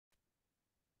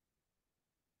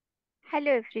Hello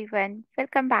everyone,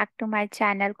 welcome back to my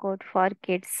channel Code for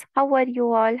Kids. How are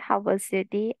you all? How was your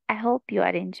day? I hope you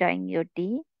are enjoying your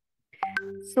day.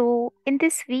 So, in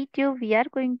this video, we are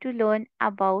going to learn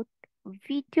about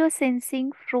video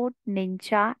sensing Fruit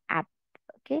Ninja app.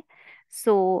 Okay,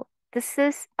 so this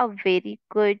is a very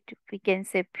good, we can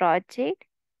say, project.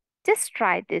 Just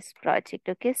try this project.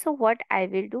 Okay, so what I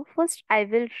will do first, I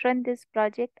will run this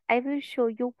project. I will show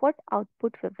you what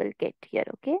output we will get here.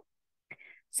 Okay,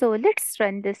 so let's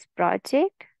run this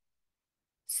project.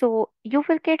 So you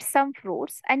will get some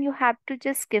fruits and you have to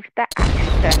just give the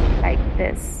action like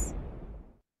this.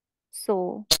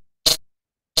 So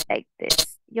like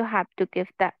this, you have to give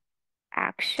the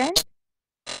action.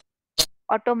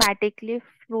 Automatically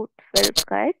fruit will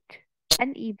cut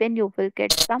and even you will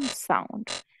get some sound.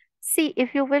 See,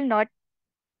 if you will not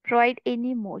provide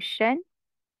any motion,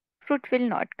 fruit will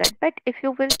not cut. But if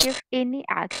you will give any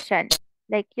action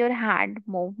like your hand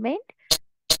movement,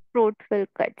 fruit will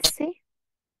cut. See?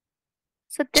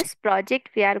 So this project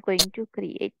we are going to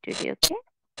create today, okay?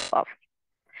 Perfect.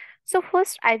 So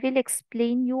first I will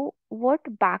explain you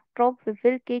what backdrop we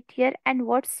will get here and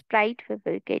what sprite we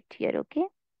will get here, okay?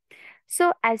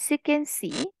 So as you can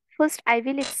see, first I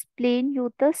will explain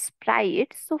you the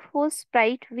sprite. So for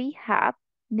sprite we have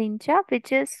Ninja,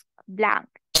 which is blank.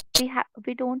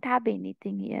 We don't have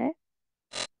anything here.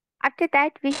 After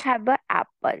that we have a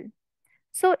apple.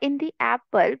 So in the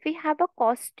apple we have a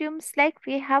costumes, like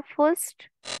we have first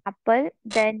apple,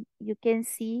 then you can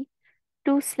see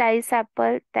two slice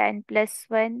apple, then plus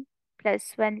one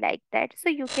like that. So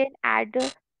you can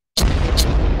add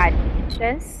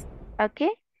garnishes.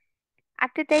 Okay.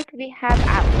 After that we have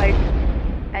apple,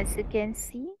 as you can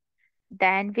see.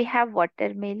 Then we have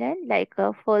watermelon. Like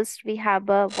first we have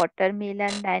a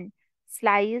watermelon, then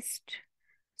sliced.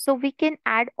 So we can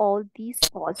add all these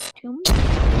costumes.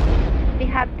 We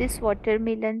have this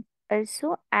watermelon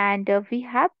also, and we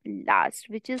have last,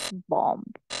 which is bomb.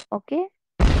 Okay.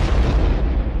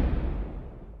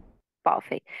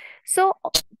 Perfect. So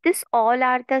this all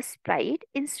are the sprite.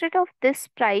 Instead of this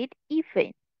sprite,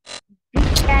 even we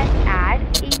can add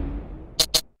any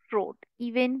fruit.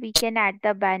 Even we can add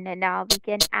the banana, we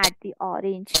can add the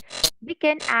orange, we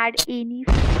can add any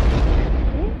fruit.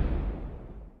 Okay?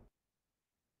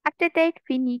 After that,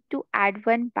 we need to add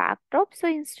one backdrop. So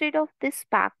instead of this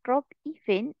backdrop,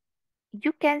 even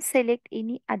you can select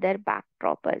any other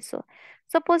backdrop also.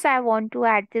 Suppose I want to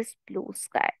add this blue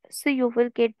sky. So you will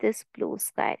get this blue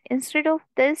sky. Instead of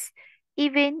this,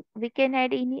 even we can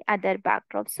add any other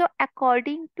backdrop. So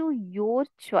according to your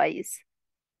choice,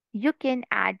 you can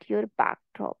add your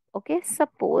backdrop. Okay.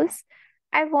 Suppose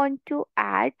I want to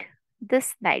add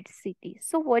this night city.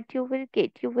 So what you will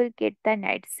get? You will get the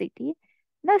night city.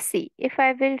 Now see, if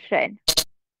I will run,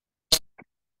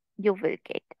 you will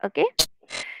get. Okay.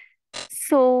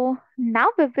 So now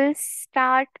we will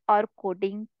start our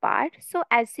coding part. So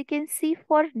as you can see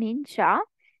for Ninja,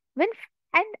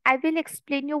 and I will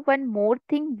explain you one more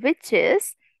thing, which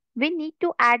is we need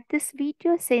to add this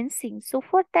video sensing. So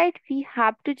for that, we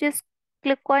have to just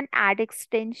click on add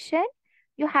extension.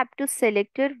 You have to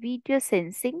select your video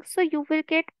sensing. So you will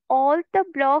get all the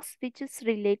blocks which is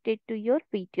related to your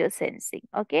video sensing.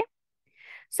 Okay.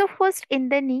 So first in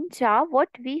the Ninja, what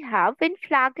we have, when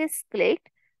flag is clicked,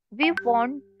 we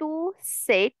want to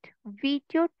set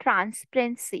video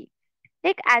transparency.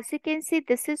 Like as you can see,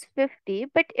 this is 50,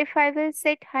 but if I will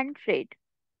set 100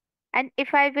 and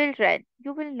if I will run,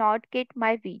 you will not get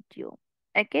my video.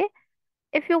 Okay.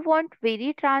 If you want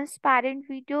very transparent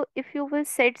video, if you will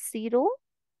set 0,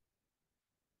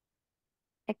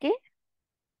 okay,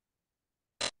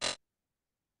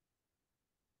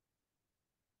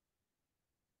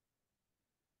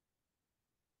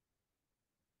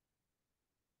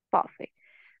 perfect.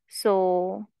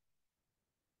 So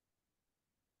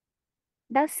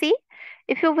now see,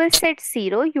 if you will set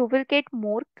 0, you will get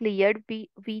more clear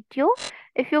video.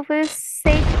 If you will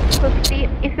set 50,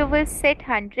 if you will set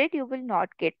 100, you will not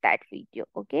get that video.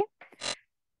 Okay.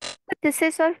 So this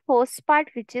is our first part,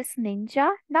 which is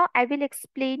Ninja. Now I will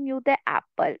explain you the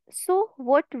Apple. So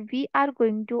what we are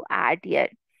going to add here.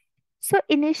 So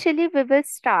initially we will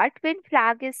start when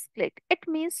flag is clicked. It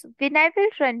means when I will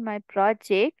run my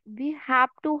project, we have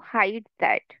to hide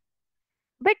that.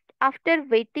 But after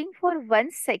waiting for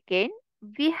 1 second,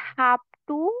 we have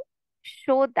to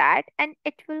show that and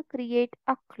it will create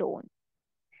a clone.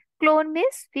 Clone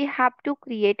means we have to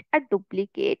create a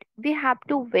duplicate. We have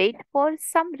to wait for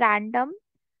some random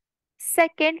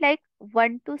second, like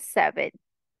 1 to 7.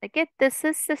 Okay, this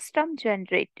is system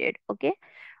generated. Okay,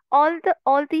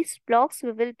 all these blocks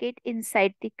we will get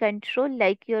inside the control,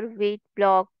 like your wait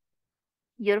block,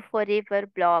 your forever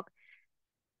block,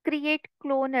 create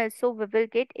clone so we will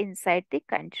get inside the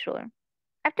control.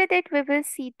 After that, we will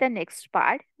see the next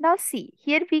part. Now see,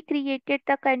 here we created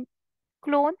the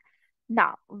clone.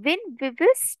 Now, when we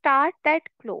will start that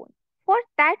clone, for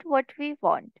that what we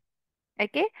want,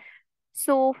 okay?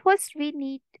 So first we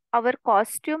need our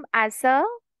costume as a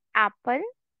apple.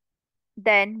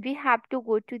 Then we have to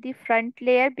go to the front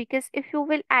layer, because if you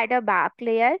will add a back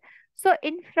layer, so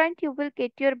in front you will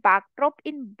get your backdrop,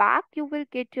 in back you will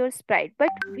get your sprite, but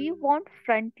we want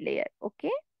front layer,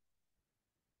 okay?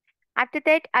 After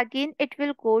that, again it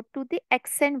will go to the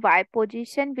x and y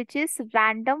position, which is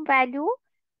random value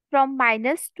from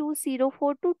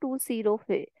 -204 to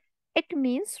 204. It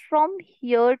means from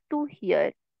here to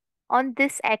here on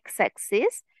this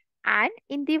x-axis, and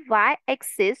in the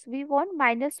y-axis we want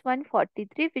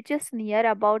 -143, which is near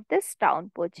about this down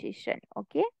position.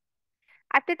 Okay.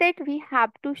 After that, we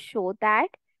have to show that.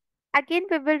 Again,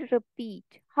 we will repeat.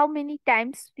 How many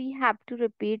times we have to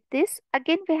repeat this?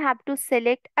 Again, we have to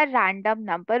select a random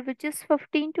number, which is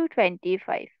 15 to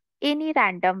 25, any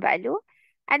random value,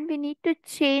 and we need to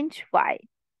change y.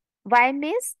 Y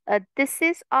means this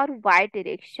is our y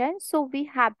direction, so we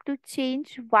have to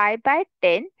change y by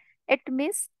 10. It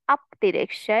means up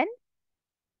direction,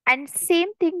 and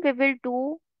same thing we will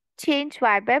do, change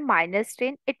y by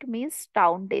 -10. It means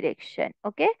down direction.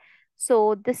 Okay.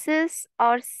 So this is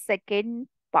our second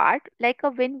part, like a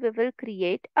when we will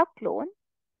create a clone.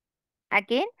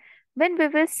 Again, when we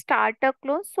will start a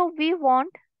clone, so we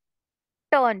want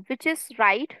turn, which is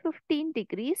right 15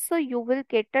 degrees. So you will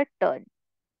get a turn.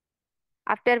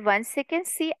 After 1 second,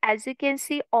 see, as you can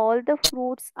see, all the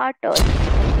fruits are turned.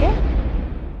 Okay.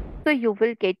 So you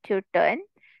will get your turn.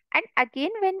 And again,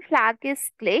 when flag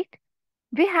is clicked,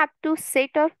 we have to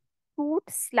set our fruit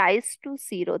slice to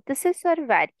 0. This is our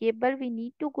variable. We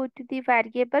need to go to the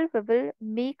variable. We will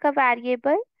make a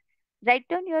variable. Write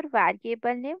down your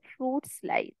variable name fruit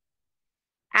slice.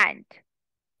 And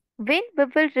when we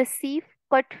will receive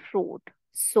cut fruit,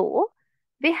 so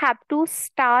we have to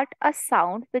start a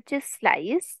sound which is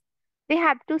slice. We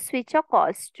have to switch a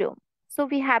costume. So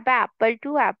we have apple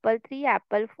 2, apple 3,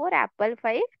 apple 4, apple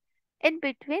 5. In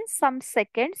between some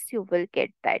seconds, you will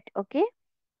get that. Okay.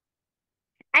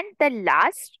 And the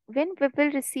last, when we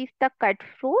will receive the cut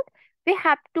fruit, we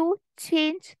have to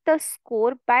change the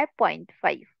score by zero point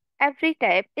 0.5. Every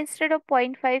time, instead of zero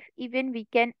point 0.5, even we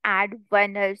can add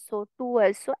 1 also, 2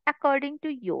 also, according to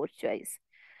your choice.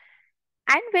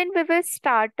 And when we will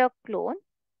start a clone,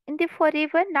 in the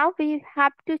forever, now we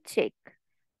have to check.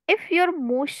 If your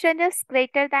motion is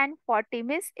greater than 40,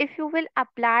 means if you will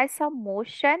apply some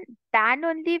motion, then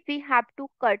only we have to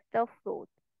cut the fruit.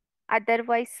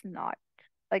 Otherwise not.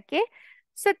 Okay.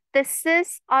 So this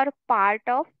is our part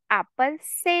of apple.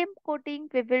 Same coding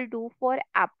we will do for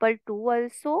apple 2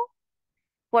 also.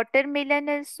 Watermelon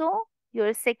also.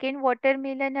 Your second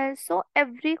watermelon also.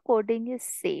 Every coding is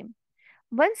same.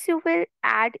 Once you will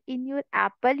add in your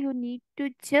apple, you need to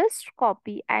just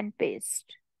copy and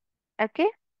paste. Okay.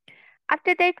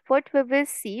 After that, what we will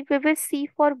see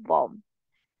for bomb.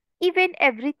 Even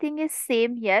everything is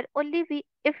same here. Only we,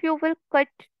 if you will cut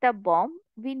the bomb,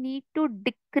 we need to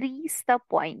decrease the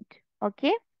point.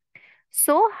 Okay.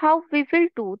 So how we will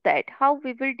do that? How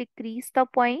we will decrease the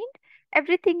point?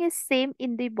 Everything is same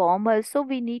in the bomb also.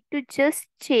 We need to just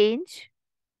change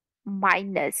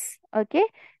minus. Okay.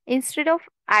 Instead of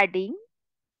adding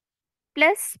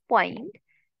plus point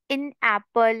in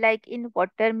apple, like in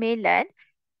watermelon,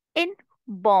 in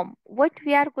bomb, what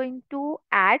we are going to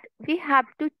add, we have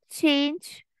to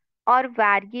change our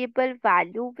variable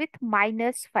value with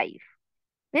 -5.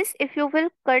 Means if you will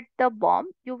cut the bomb,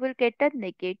 you will get a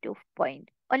negative point.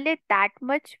 Only that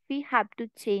much we have to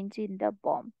change in the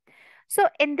bomb. So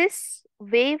in this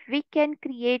way, we can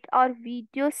create our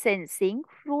video sensing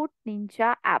Fruit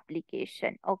Ninja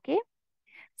application. Okay.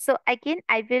 So again,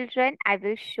 I will run, I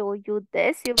will show you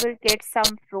this. You will get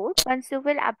some fruit. Once you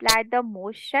will apply the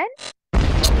motion,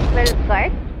 will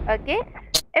cut. Okay.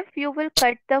 If you will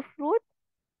cut the fruit,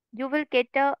 you will get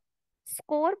a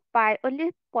score by only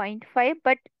zero point 0.5.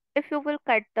 But if you will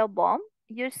cut the bomb,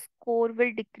 your score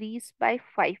will decrease by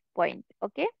 5 point.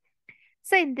 Okay.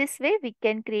 So in this way, we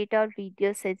can create our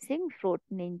video sensing Fruit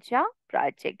Ninja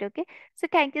project. Okay. So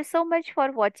thank you so much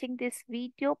for watching this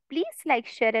video. Please like,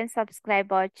 share and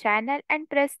subscribe our channel and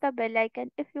press the bell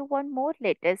icon if you want more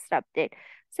latest update.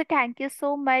 So thank you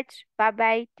so much. Bye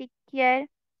bye. Take care.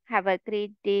 Have a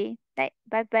great day.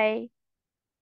 Bye bye.